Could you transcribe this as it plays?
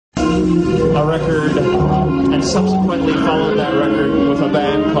a record and subsequently followed that record with a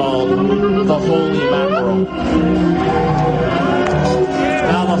band called the Holy Mackerel.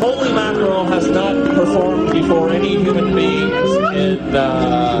 Now, the Holy Mackerel has not performed before any human beings in,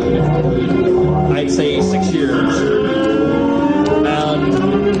 I'd say, 6 years.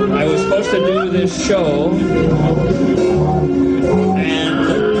 And I was supposed to do this show, and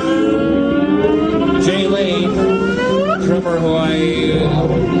Jay Lay, drummer who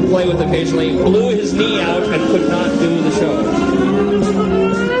I play with occasionally, blew his knee out and could not do the show.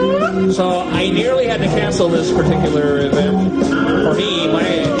 So I nearly had to cancel this particular event for me,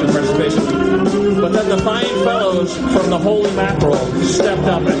 my participation. But then the fine fellows from the Holy Mackerel stepped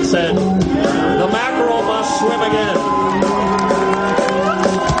up and said, "The mackerel must swim again."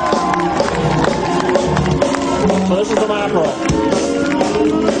 So this is the mackerel.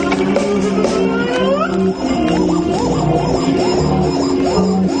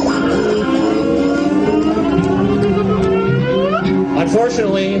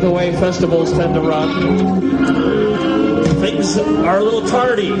 Unfortunately, the way festivals tend to run, things are a little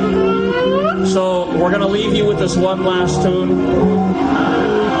tardy. So we're going to leave you with this one last tune.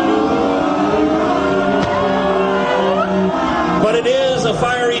 But it is a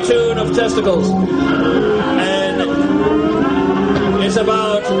fiery tune of testicles. And it's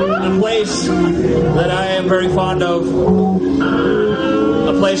about a place that I am very fond of,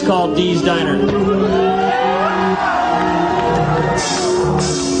 a place called Dee's Diner.